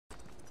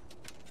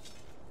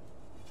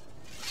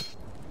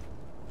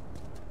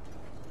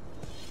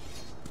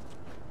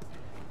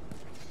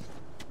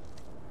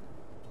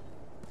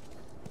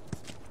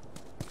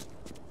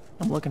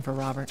looking for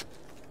Robert.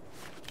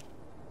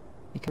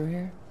 You come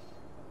here?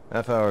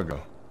 Half hour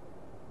ago.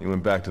 He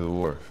went back to the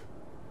wharf.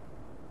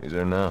 He's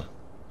there now.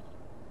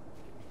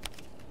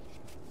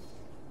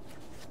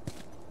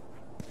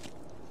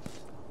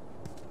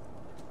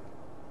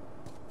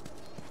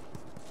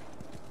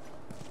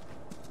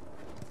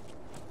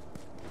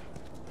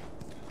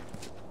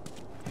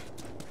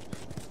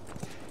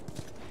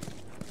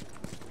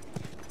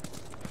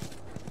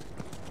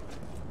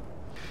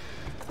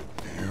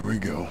 Here we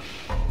go.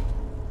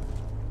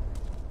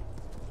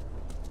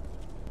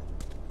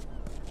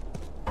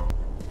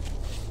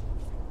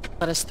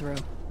 Let us through.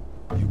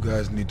 You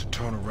guys need to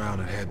turn around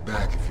and head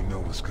back if you know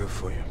what's good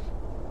for you.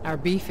 Our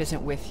beef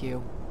isn't with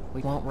you.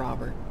 We want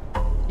Robert.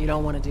 You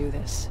don't want to do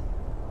this.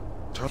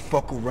 Turn the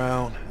fuck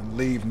around and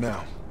leave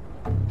now.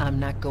 I'm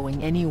not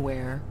going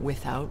anywhere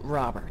without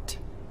Robert.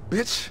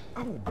 Bitch,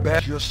 I will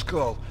bash your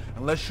skull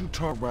unless you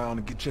turn around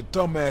and get your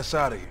dumb ass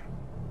out of here.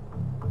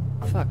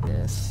 Fuck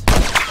this.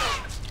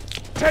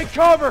 Take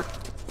cover!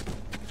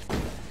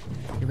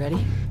 You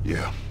ready?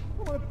 Yeah.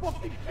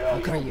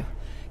 I'll cover you.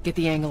 Get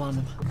the angle on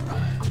them.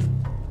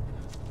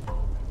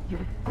 You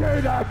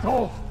dead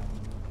asshole!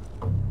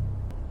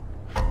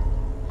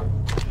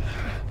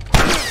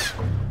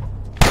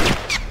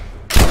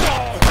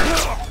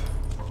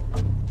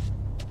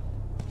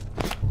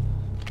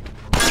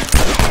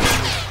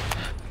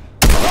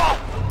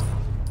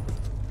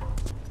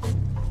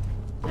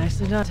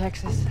 Nicely done,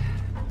 Texas.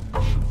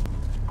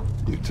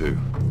 You too.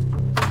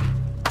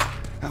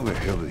 How the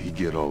hell did he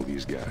get all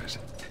these guys?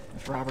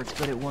 If Robert's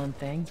good at one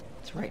thing,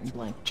 it's writing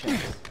blank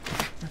checks.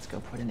 Let's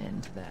go put an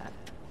end to that.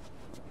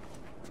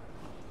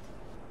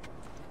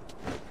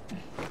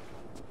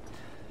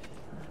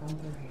 Over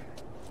here.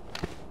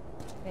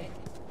 Hey,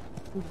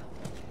 move up.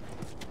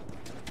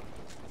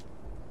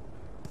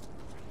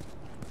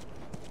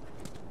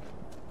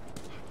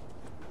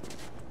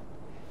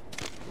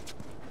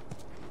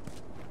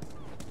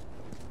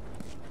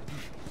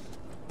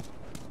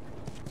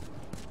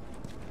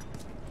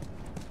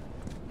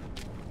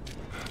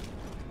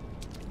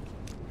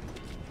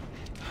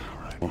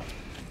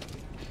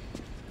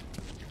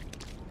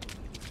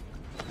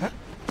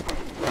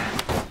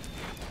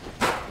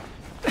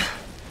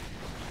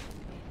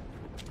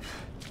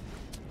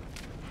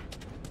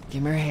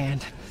 Give me your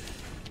hand.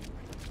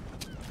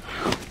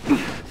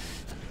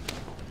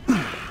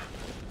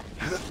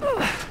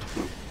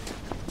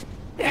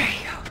 There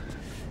you go.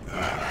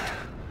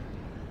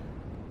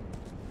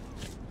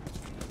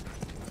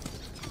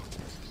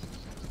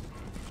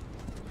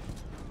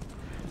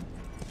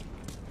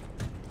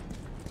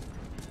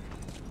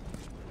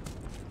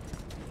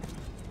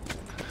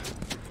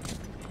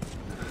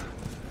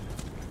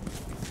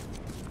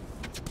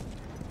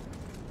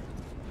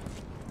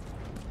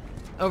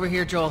 Over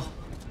here, Joel.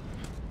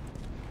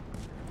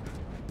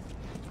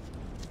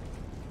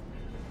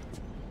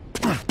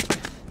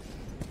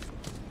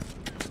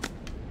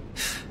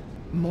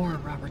 More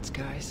of Robert's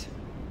guys.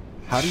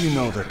 How do you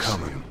know they're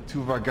coming? Two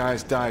of our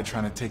guys died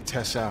trying to take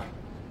Tess out.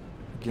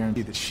 I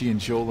guarantee that she and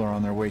Joel are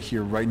on their way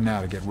here right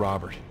now to get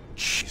Robert.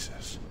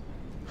 Jesus.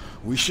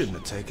 We shouldn't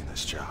have taken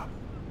this job.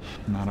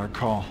 Not our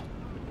call.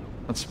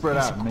 Let's spread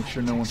out and make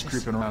sure no one's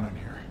creeping around in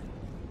here.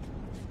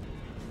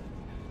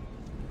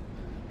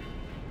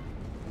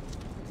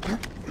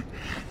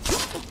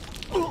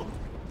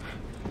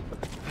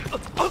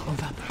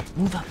 Move up.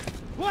 Move up.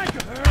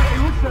 Hey,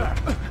 what's that?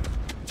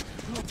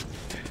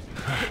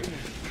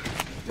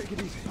 Take it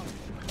easy.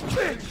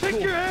 Take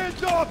your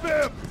hands off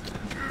him!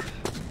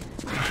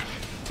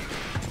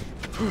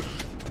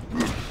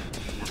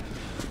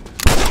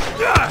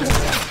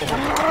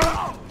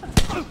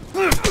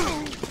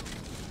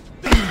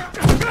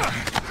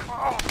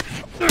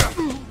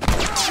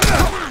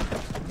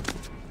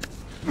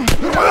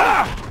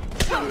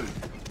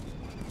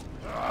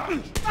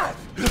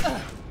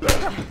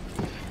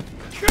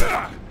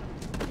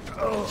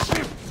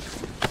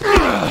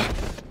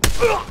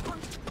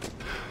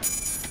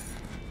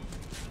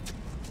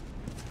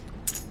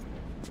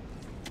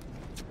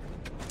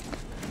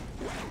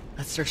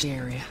 Let's search the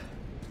area.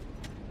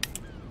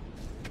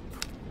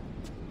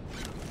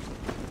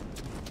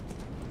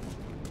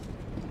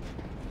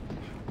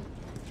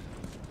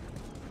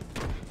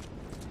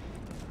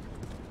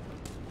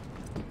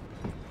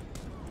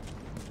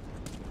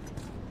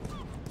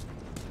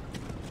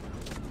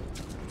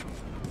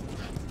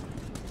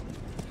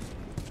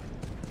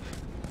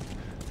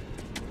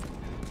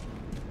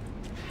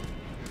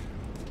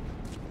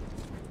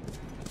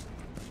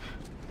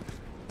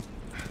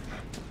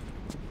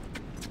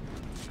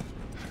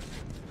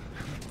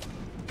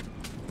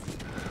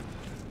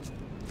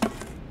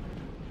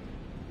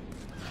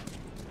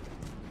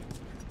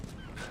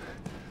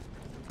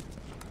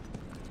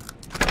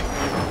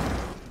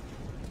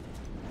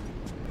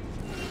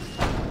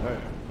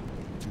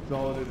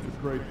 Consolidated the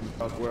crates in the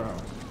South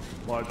Warehouse.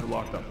 Supplies are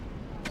locked up.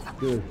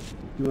 Good.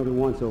 Do another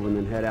once over and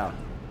then head out.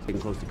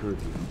 Getting close to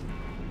curfew.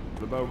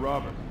 What about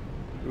Robert?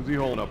 Who's he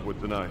holding up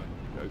with tonight?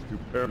 Guy's too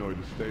paranoid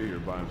to stay here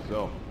by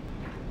himself.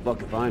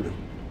 Fuck if I know.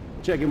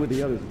 Check in with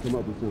the others and come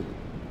up with something.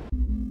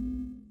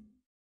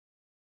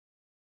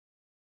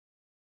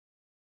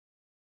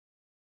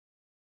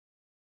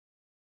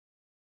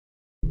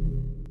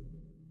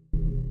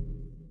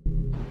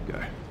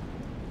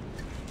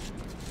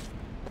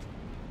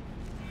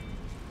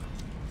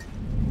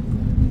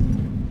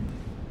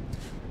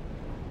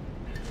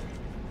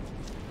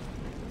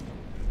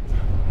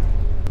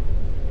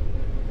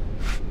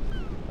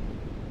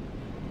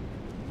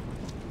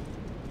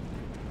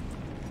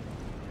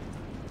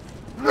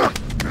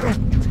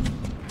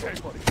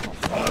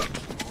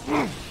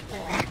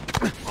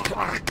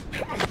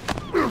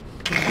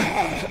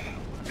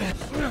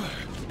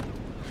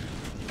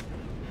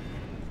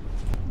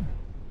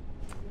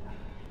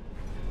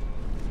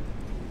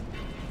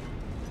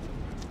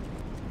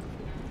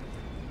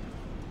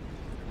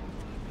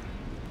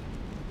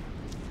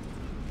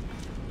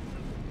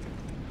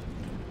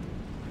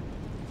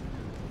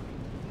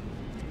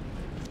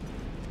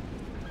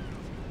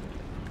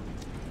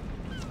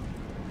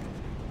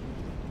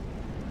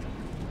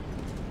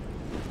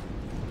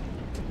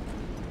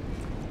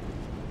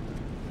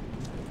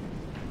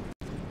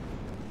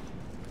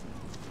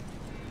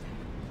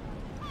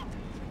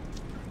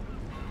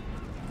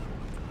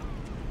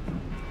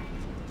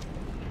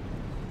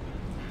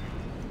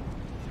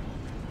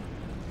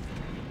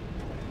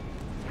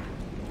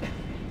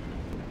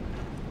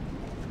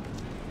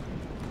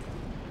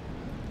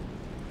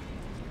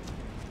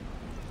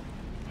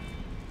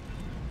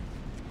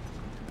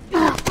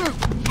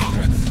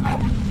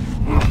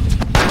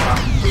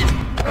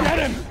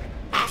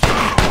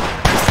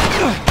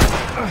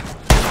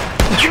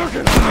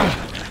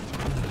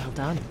 Well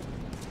done.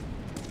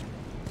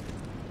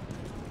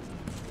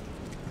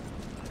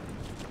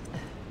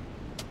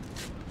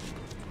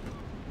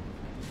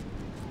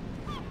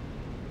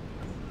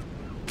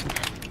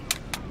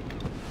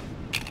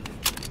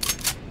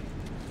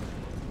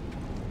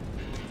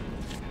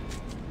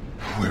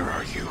 Where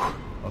are you?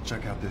 I'll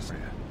check out this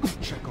area.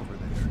 Check over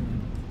there.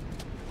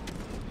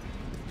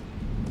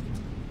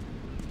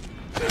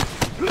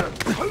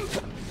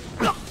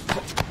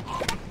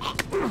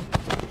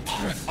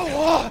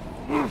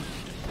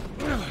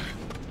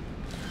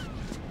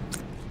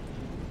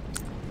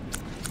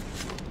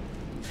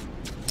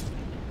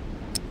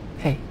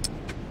 Hey,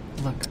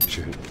 look.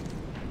 Shit.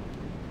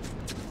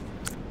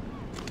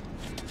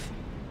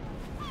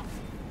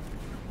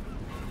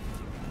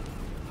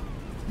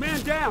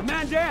 Man down!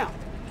 Man down!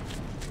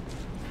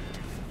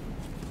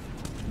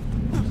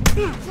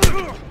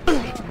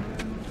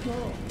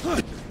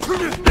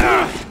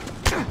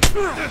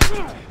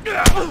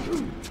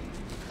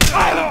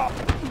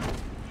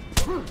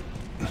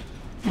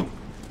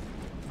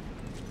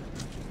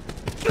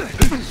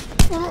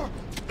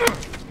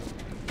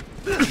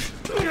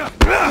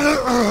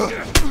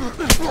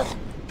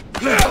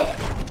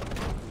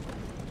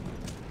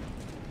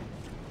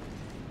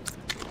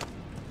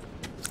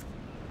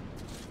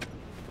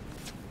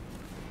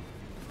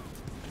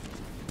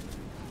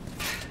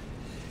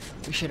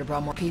 We should have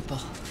brought more people.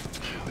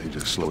 They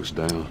just slow us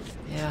down.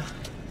 Yeah,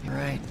 you're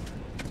right.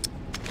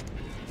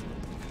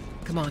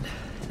 Come on,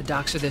 the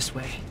docks are this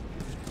way.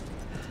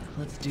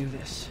 Let's do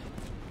this.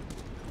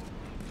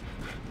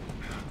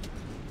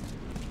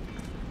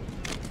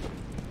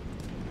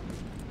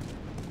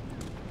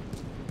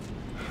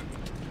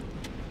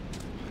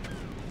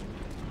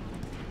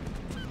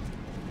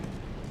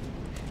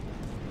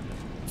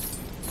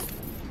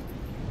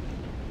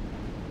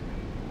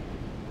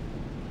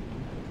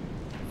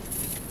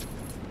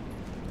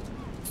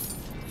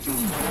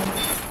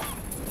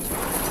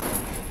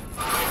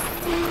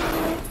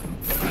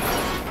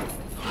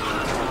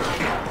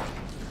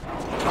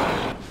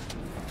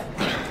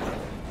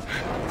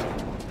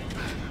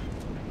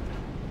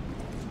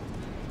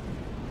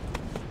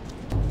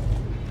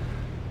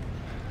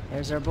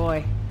 There's our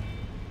boy.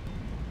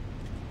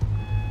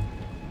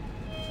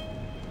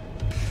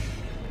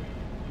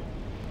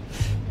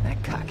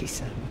 That cocky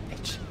son of a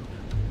bitch.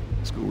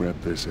 Let's go wrap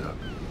this up.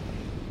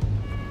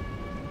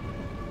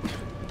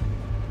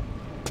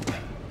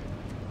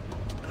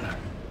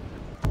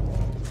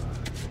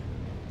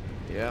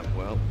 Yeah,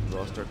 well,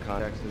 lost our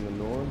contacts in the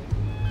north.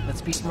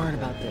 Let's be smart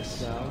about this.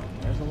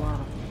 There's a lot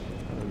of them.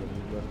 I don't know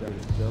who left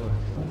out to sell it.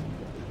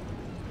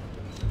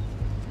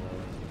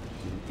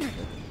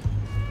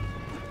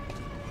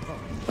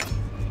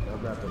 I'll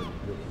wrap it up.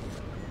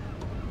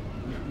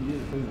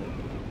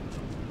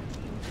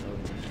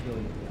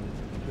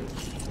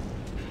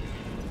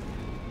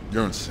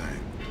 You're insane.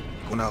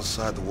 Going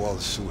outside the wall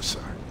is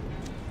suicide.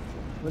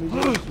 What are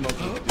you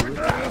smoking,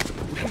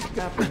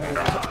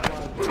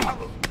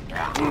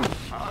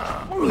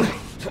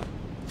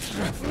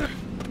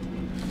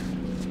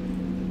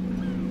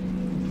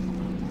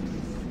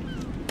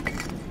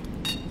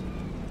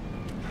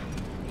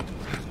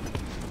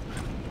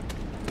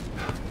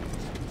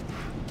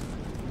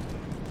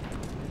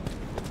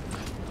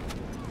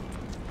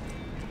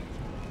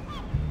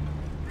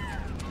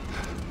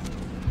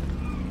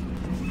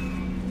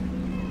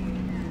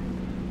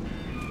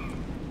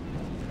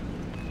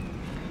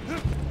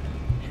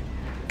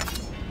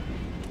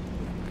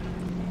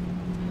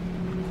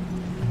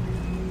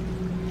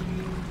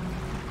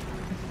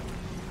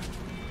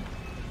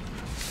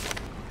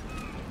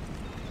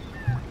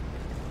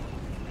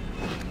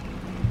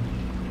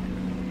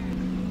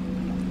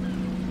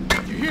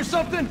 You hear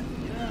something?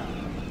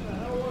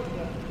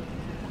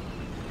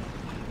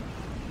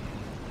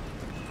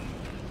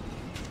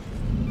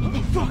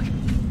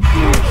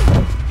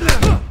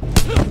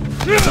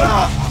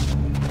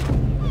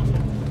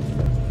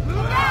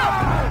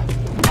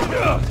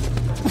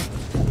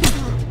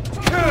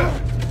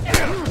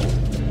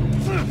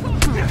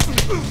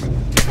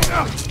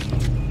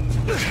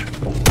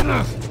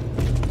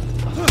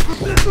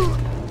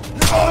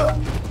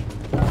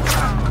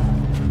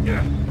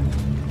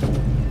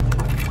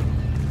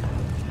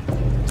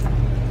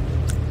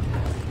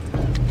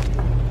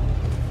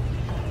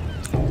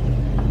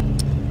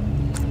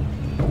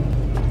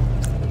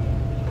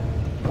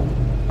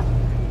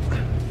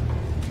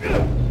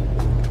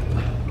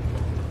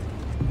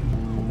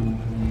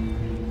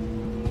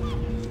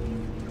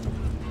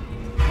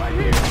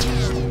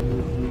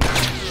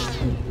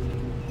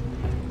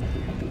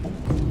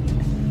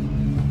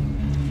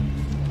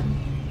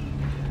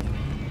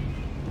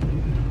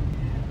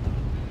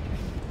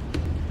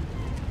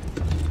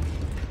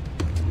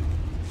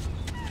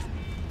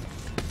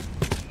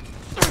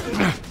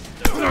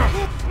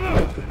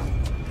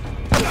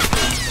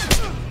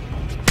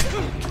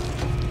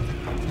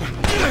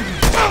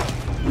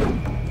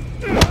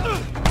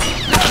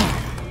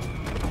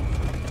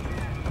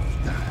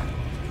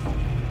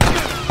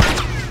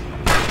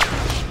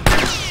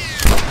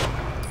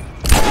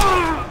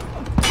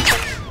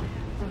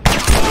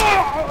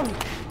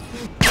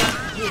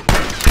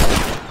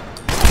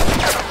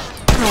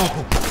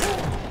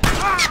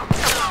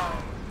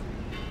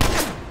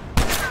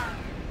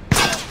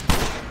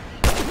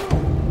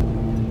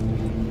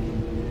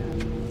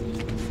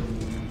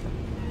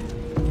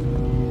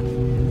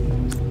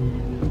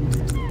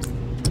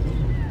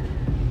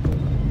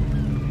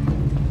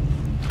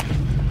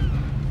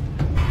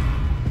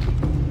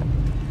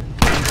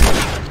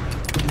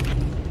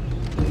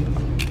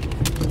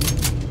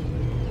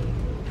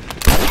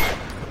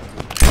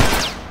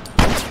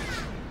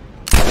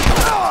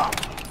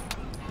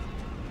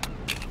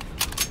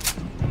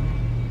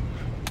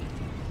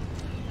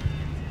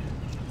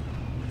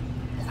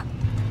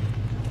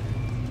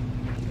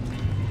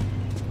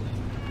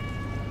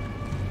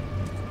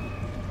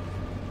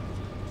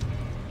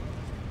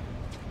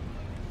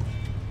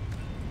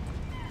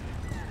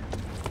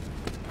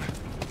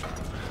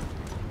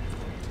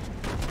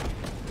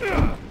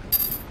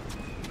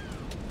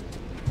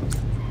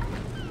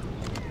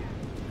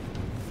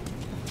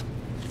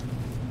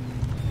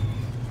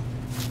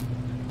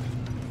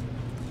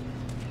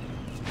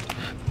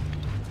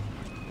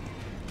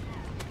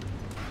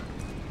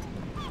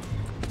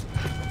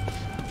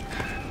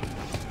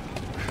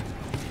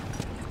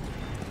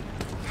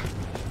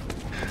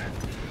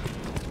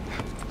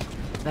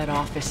 That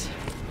office.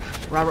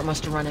 Robert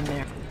must have run in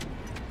there.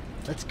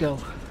 Let's go.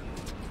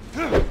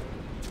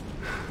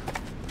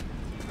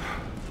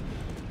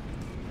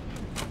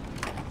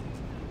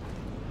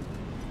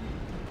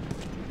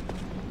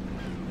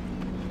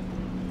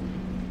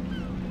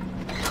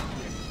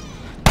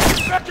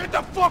 Get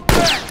the fuck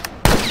back!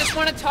 I just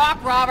want to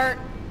talk, Robert.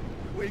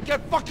 We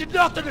got fucking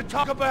nothing to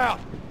talk about!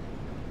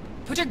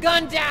 Put your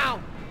gun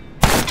down!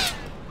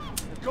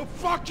 Go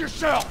fuck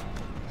yourself!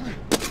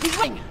 He's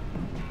running!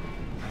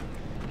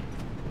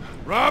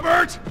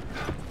 Robert!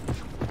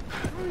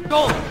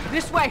 Joel,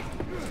 this way!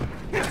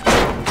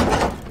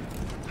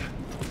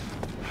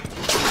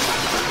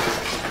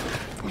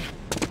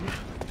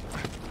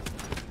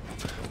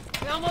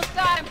 We almost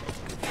got him!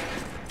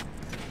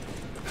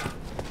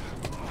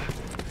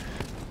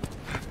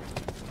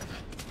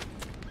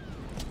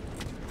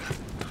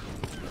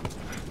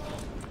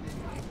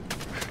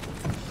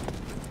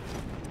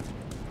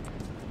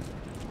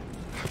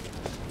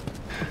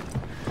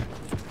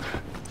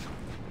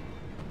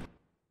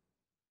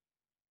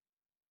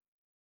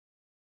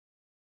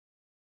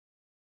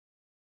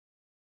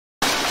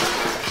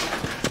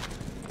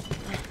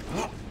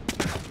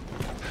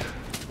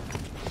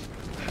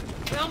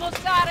 We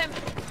almost got him!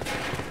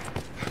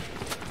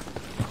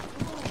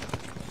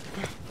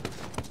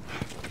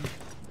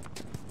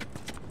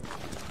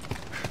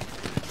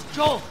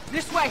 Joel,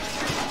 this way!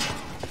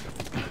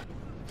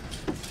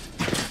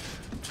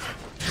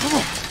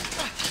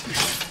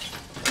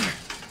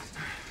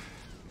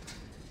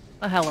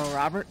 Well, hello,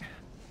 Robert.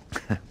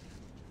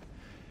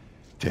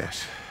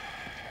 Tess.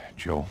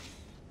 Joel.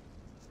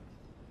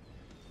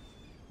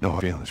 No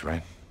hard feelings,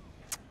 right?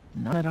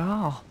 None at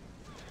all.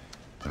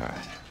 All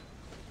right.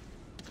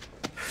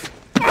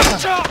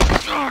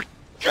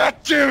 God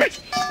damn it!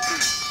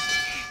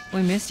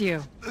 We miss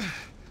you.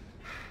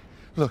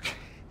 Look,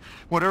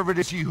 whatever it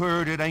is you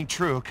heard, it ain't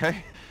true,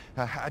 okay?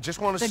 I just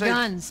want to The say...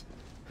 guns.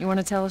 You want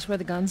to tell us where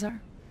the guns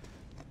are?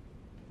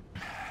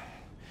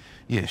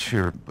 Yeah,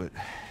 sure, but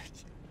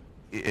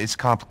it's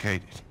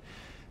complicated.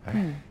 All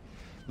right?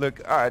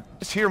 Look, all right,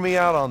 just hear me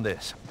out on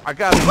this. I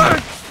got...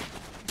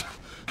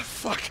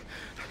 Fuck!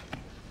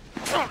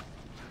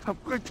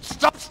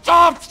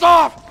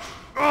 Stop!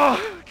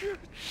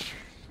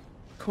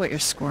 Quit your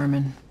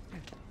squirming.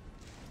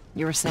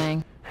 You were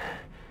saying?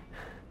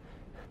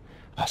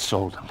 I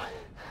sold him.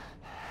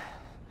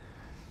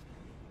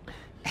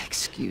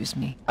 Excuse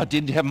me. I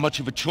didn't have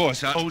much of a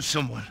choice. I owed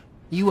someone.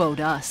 You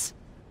owed us.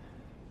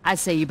 I'd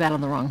say you bet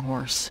on the wrong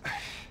horse.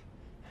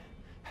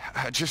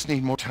 I just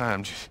need more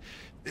time. Just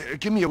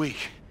give me a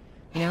week.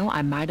 You know,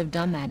 I might have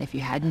done that if you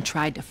hadn't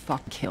tried to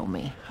fuck kill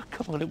me.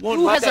 Come on, it won't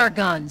Who like has that. our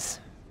guns?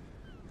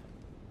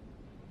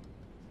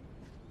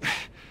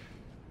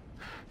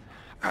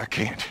 I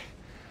can't.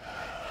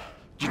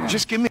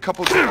 Just give me a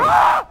couple...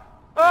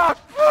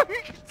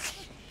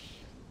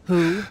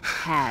 Who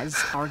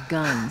has our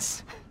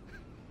guns?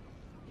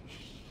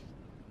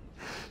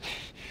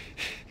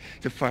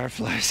 The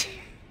Fireflies.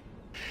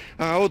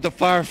 I owed the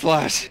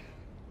Fireflies.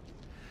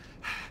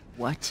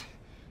 What?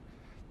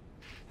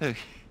 Look,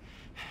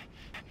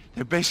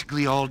 they're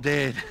basically all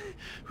dead.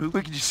 We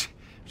can just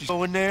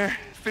go in there,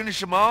 finish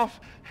them off.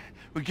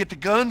 We get the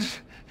guns.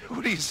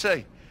 What do you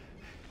say?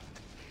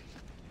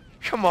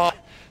 Come on.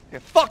 Yeah,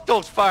 fuck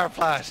those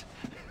Fireflies.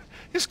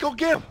 Just go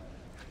get them.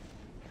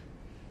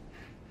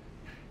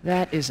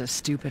 That is a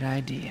stupid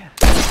idea.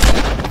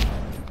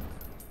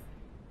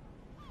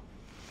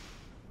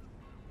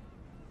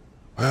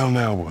 Well,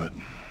 now what?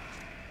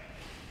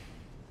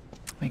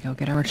 We go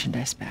get our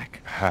merchandise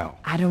back. How?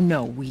 I don't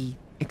know. We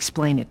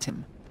explain it to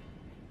him.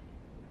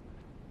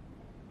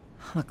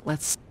 Look,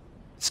 let's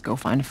go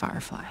find a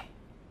Firefly.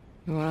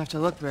 We won't have to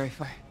look very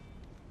far.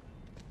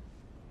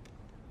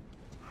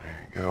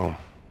 There you go.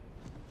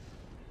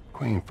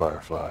 Queen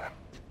Firefly.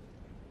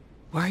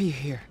 Why are you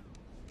here?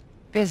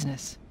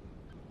 Business.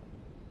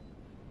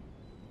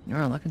 You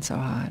aren't looking so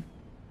hot.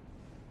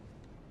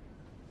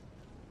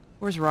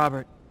 Where's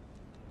Robert?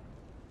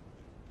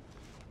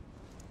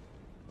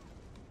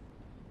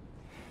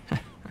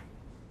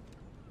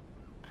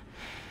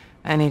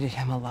 I needed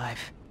him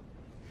alive.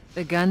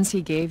 The guns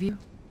he gave you,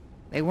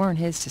 they weren't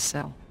his to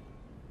sell.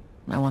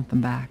 I want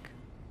them back.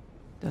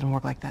 Doesn't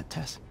work like that,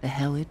 Tess. The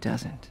hell it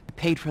doesn't. I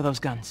paid for those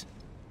guns.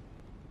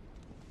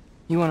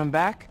 You want them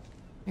back?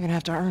 You're gonna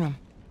have to earn them.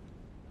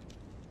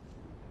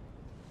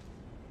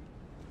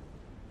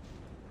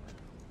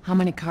 How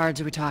many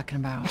cards are we talking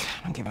about?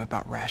 I don't give a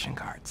about ration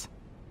cards.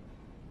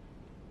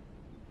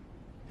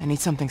 I need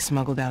something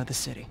smuggled out of the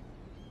city.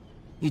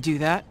 You do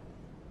that,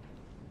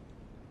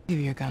 give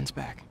you your guns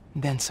back,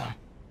 and then some.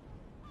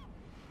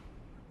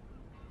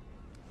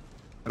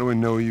 How do we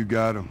know you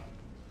got them?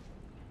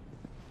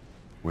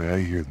 Well,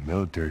 I hear the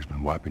military's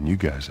been wiping you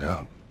guys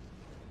out.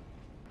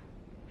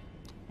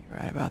 You're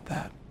right about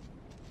that.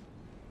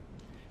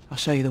 I'll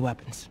show you the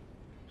weapons.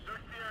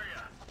 Search the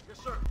area. Yes,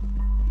 sir.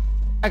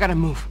 I gotta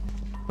move.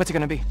 What's it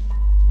gonna be?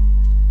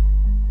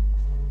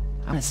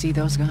 I want to see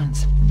those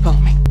guns. Follow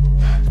me.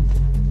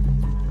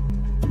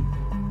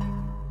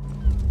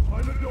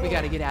 Find the door. We got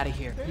gotta get out of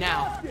here,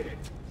 now.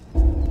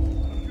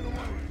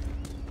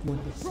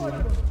 Want to see? You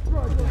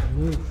gotta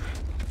move.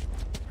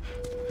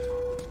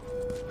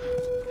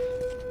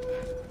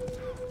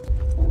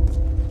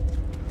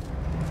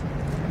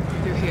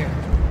 Through here.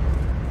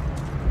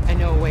 I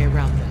know a way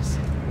around this.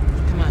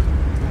 Come on.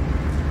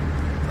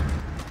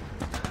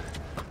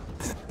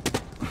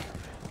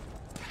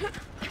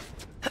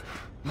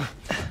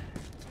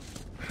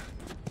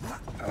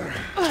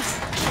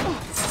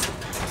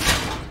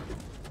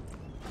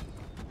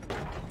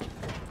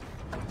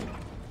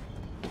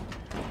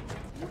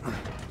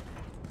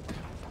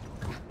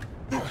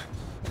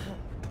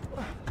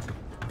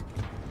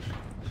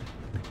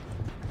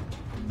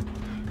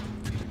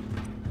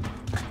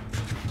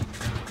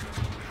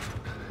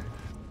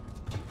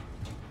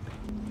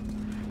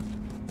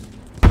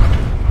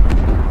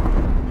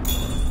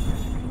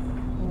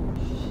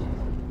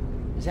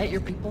 Is that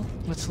your people?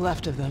 What's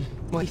left of them?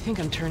 Why do you think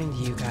I'm turning to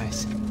you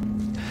guys?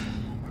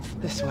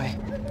 This way.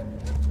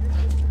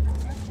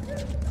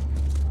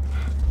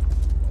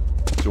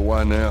 So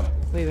why now?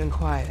 We've been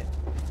quiet.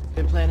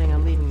 Been planning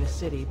on leaving the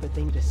city, but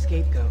they need a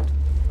scapegoat.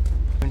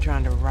 Been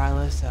trying to rile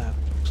us up.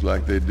 Looks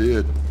like they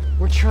did.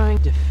 We're trying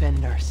to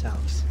defend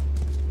ourselves.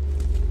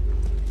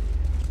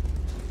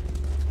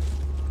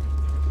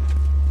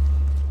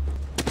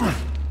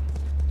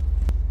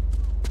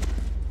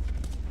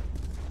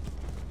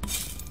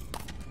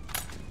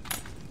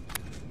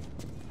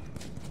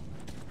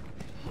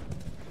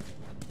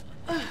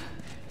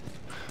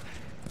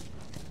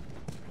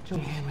 Join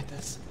your hand with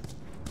this.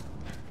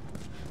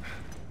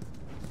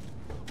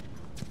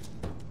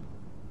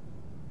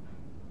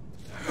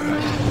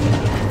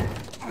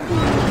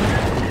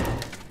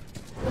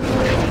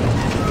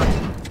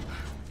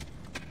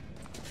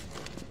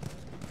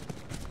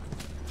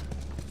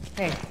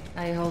 Hey,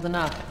 how you holding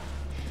up?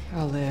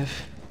 I'll live.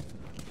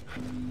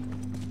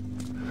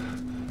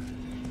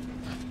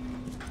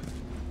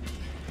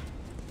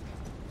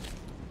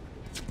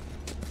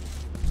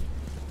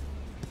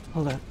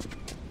 Hold up.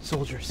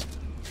 Soldiers.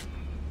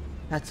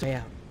 That's the way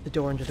out. The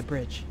door under the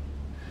bridge.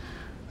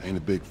 Ain't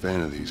a big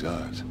fan of these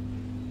odds.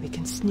 We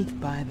can sneak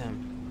by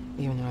them,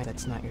 even though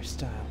that's not your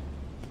style.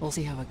 We'll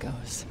see how it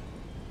goes.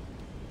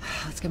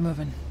 Let's get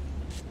moving.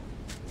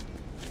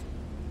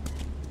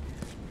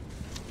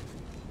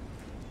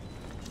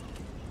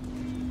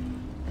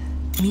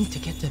 We need to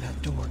get to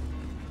that door.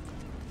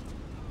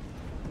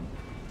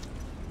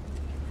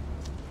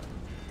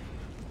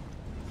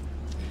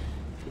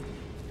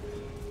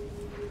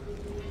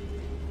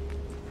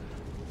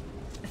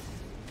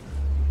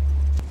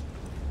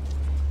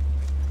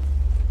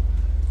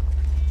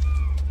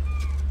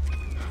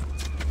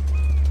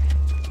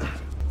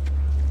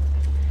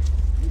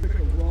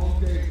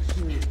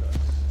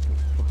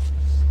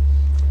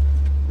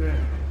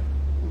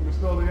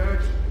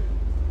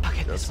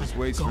 Justice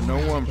waits for no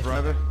one,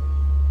 private.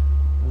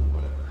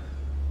 Whatever.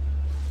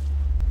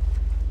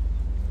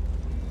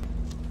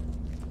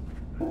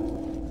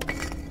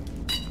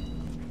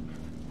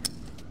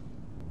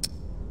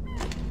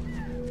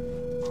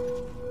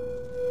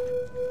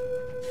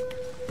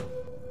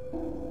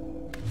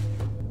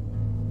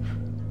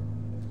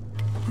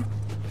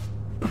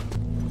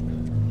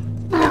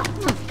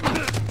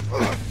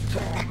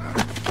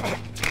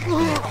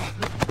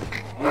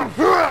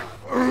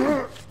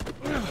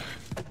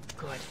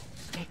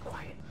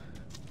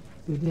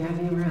 You're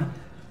dancing around.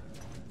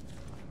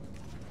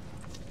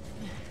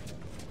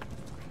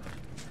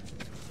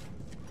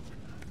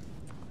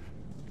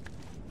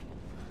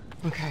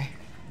 Okay,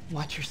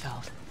 watch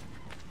yourself.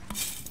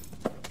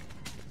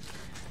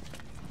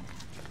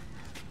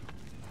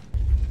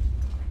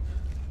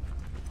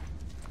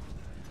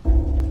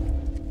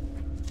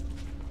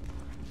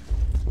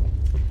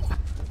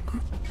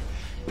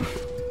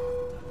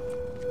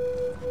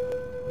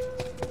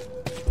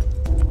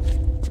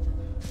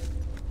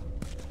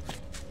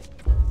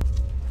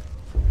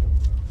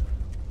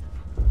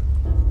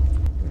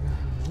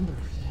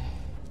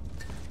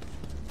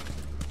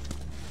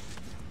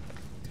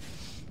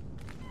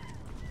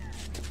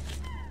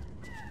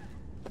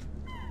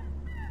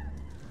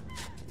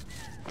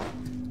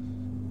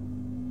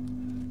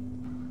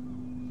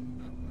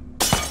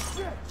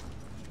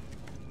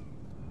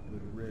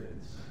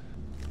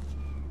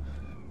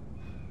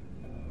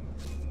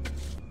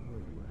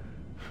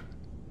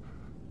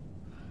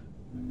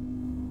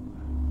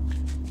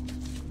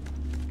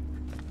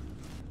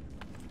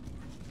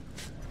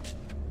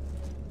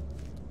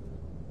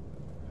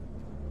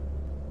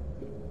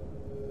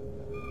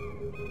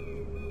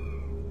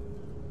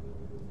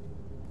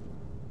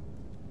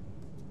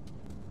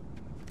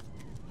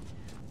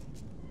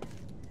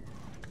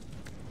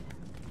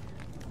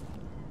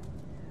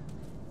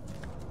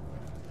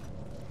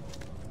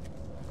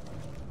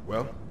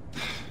 Well?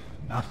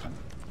 Nothing.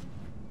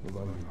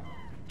 What about you?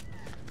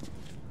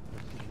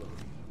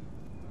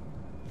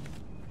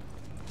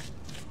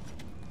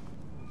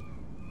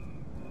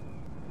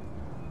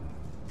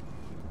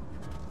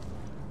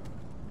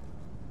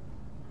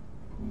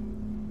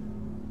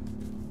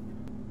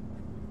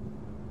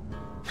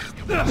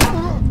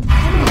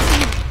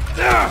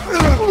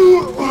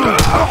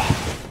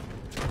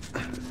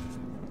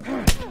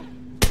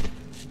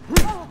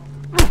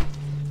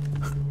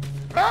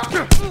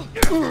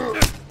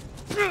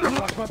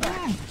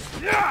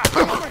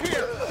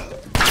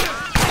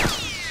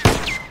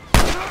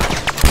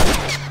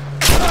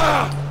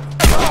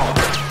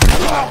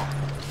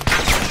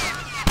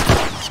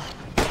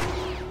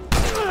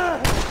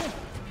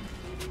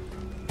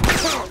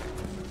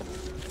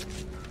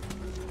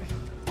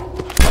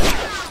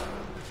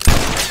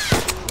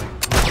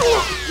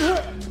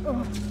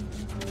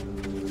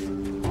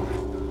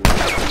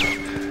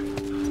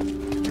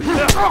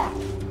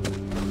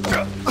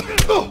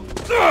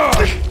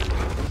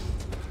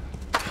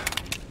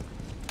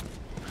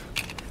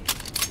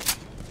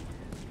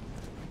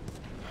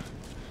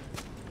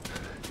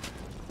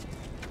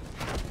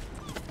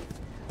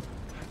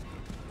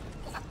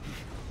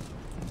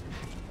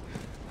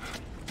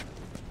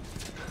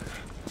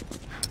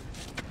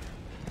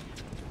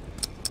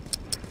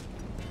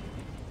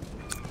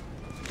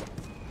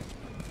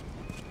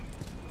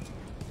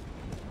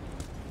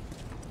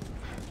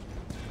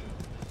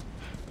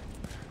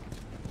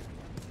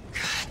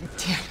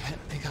 Damn it,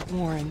 they got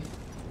Warren.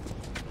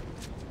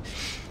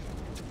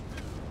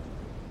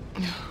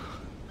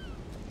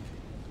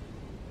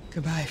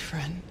 Goodbye,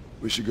 friend.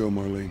 We should go,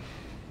 Marlene.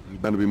 There's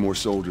bound to be more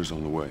soldiers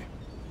on the way.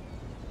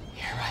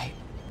 You're right.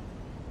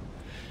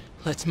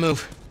 Let's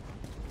move.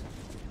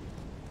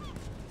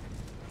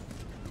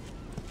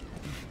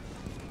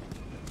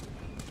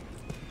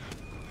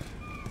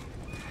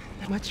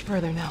 Not much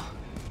further now.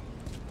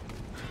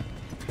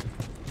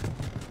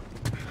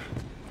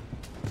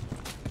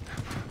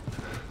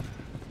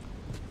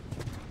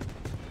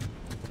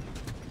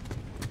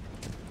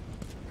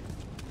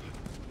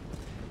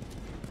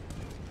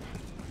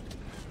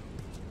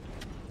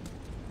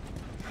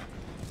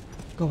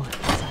 Go on,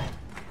 inside.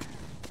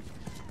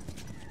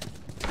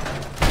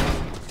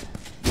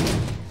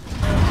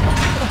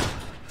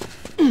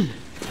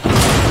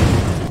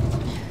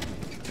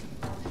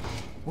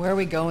 Where are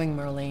we going,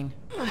 Marlene?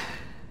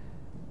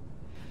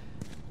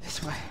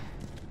 This way.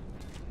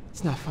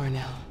 It's not far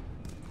now.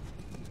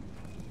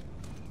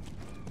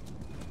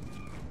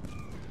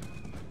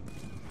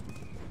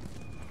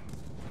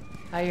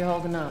 How you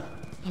holding up?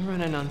 I'm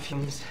running on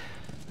fumes,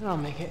 but I'll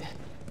make it.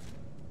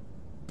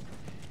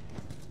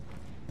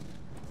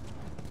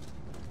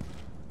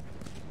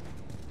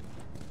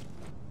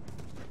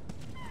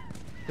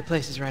 The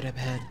place is right up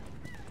ahead.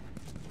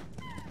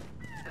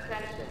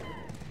 Attention.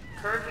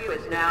 Curfew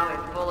is now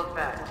in full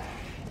effect.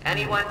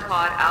 Anyone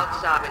caught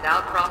outside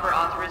without proper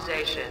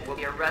authorization will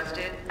be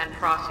arrested and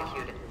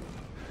prosecuted.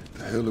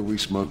 The hell are we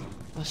smuggling?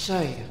 I'll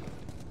show you.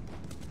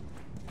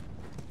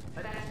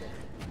 Attention.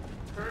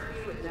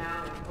 Curfew is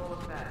now in full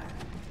effect.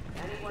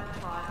 Anyone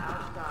caught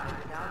outside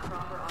without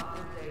proper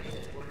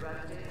authorization will be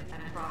arrested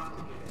and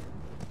prosecuted.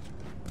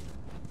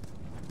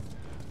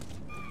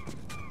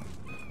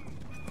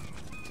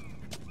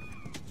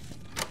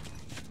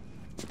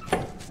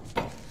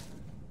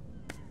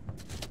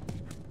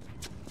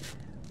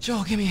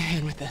 Joel, give me a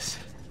hand with this.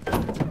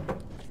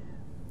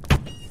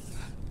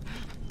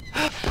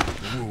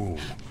 Whoa.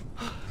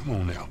 Come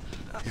on now.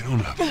 Get on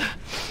up.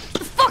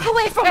 Fuck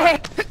away from me!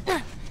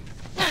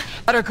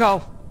 Let her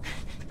go.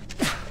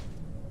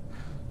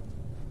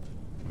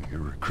 You're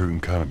recruiting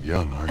kind of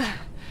young, aren't you?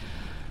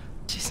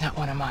 She's not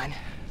one of mine.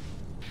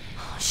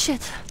 Oh,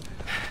 shit.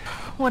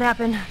 What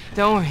happened?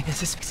 Don't worry,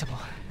 this is fixable.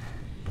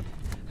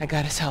 I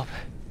got his help.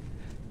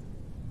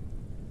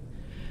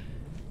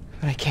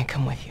 But I can't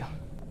come with you.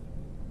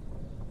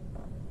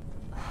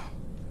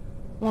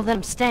 Well, then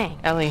I'm staying.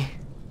 Ellie,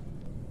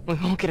 we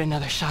won't get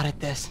another shot at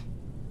this.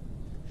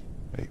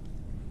 Hey,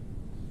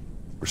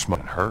 we're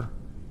smuggling her?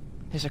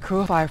 There's a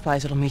crew of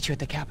Fireflies that'll meet you at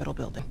the Capitol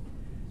building.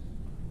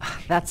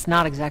 That's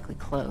not exactly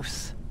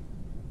close.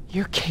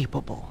 You're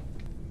capable.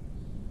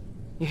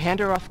 You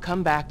hand her off,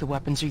 come back, the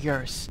weapons are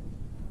yours.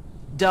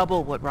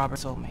 Double what Robert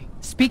sold me.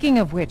 Speaking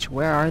of which,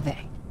 where are they?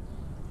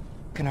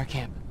 In our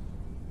camp.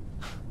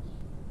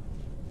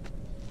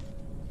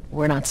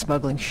 We're not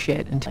smuggling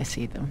shit until I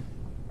see them.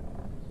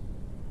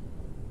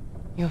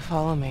 You'll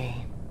follow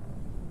me.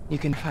 You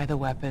can buy the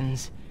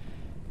weapons.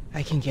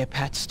 I can get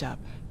patched up.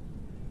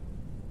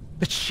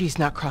 But she's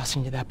not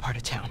crossing to that part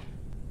of town.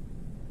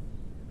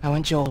 I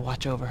want Joel to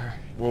watch over her.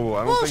 Whoa,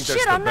 I don't think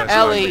that's the I'm not best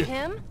Ellie. idea. with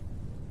him.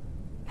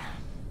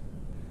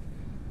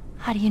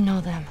 How do you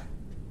know them?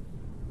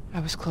 I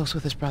was close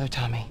with his brother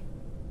Tommy.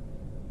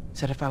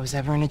 Said if I was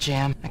ever in a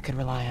jam, I could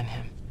rely on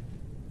him.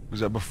 Was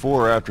that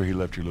before or after he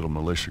left your little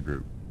militia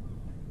group?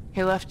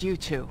 He left you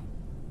too.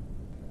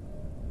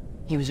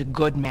 He was a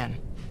good man.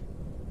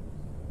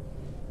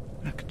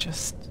 Look,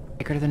 just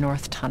take her to the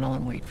North Tunnel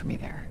and wait for me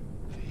there.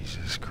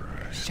 Jesus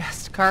Christ.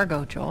 Just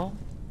cargo, Joel.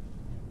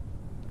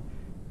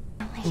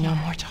 No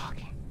more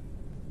talking.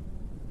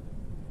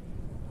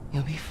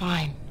 You'll be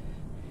fine.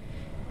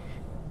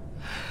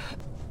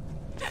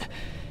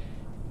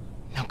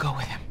 Now go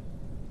with him.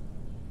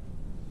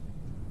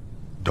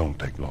 Don't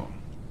take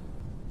long.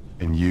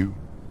 And you,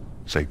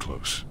 stay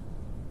close.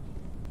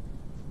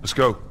 Let's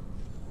go.